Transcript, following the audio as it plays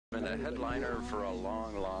been a headliner for a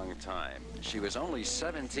long, long time. She was only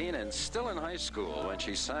 17 and still in high school when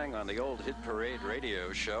she sang on the old Hit Parade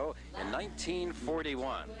radio show in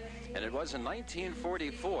 1941. And it was in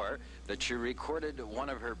 1944 that she recorded one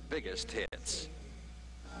of her biggest hits.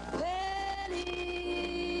 Pennies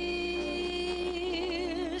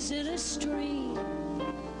in a stream,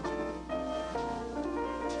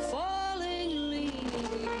 falling leaves,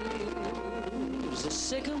 a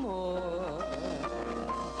sycamore,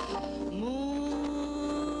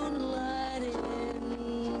 moonlight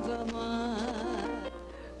in Vermont.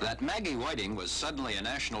 That Maggie Whiting was suddenly a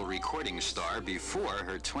national recording star before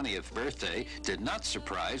her 20th birthday did not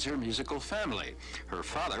surprise her musical family. Her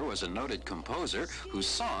father was a noted composer whose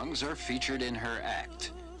songs are featured in her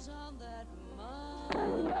act.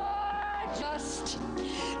 Just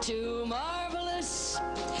too marvelous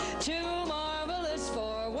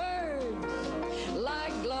for words,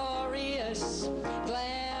 like glorious,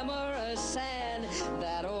 glamorous, and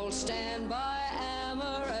that old standby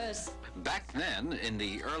amorous. Back then, in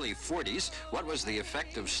the early 40s, what was the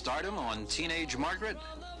effect of stardom on teenage Margaret?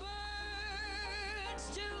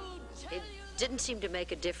 It didn't seem to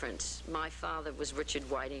make a difference. My father was Richard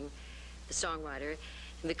Whiting, the songwriter,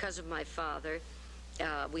 and because of my father,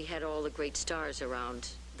 we had all the great stars around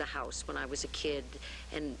the house when I was a kid.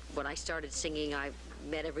 And when I started singing, I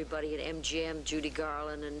met everybody at MGM, Judy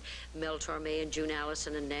Garland and Mel Torme and June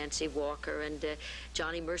Allison and Nancy Walker, and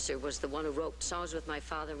Johnny Mercer was the one who wrote songs with my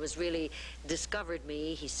father and was really discovered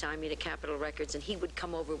me. He signed me to Capitol Records, and he would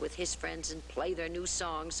come over with his friends and play their new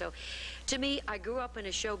songs. So to me, I grew up in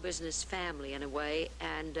a show business family in a way,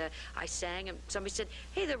 and I sang, and somebody said,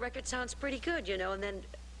 hey, the record sounds pretty good, you know, and then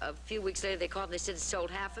a few weeks later, they called and they said it sold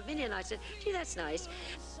 500,000. I said, gee, that's nice.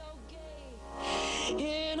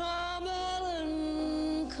 In a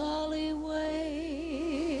melancholy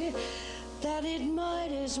way, that it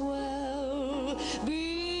might as well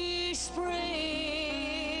be spring.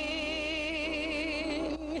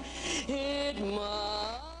 It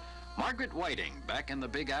might. Margaret Whiting, back in the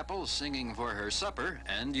Big Apple, singing for her supper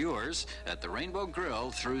and yours at the Rainbow Grill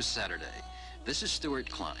through Saturday. This is Stewart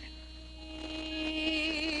Klein.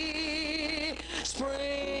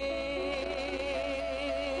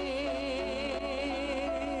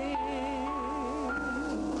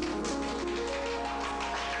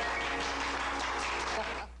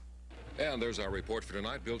 And there's our report for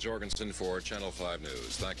tonight. Bill Jorgensen for Channel 5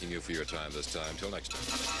 News. Thanking you for your time this time. Till next time.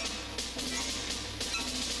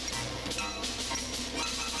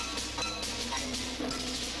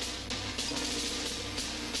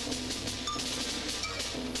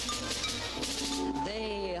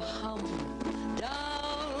 They hum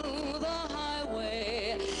down the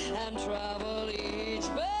highway and travel each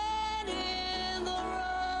bend in the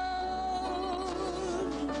road.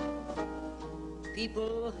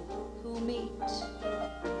 People who meet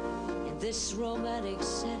in this romantic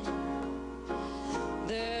setting,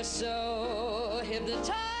 they're so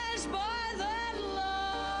hypnotized by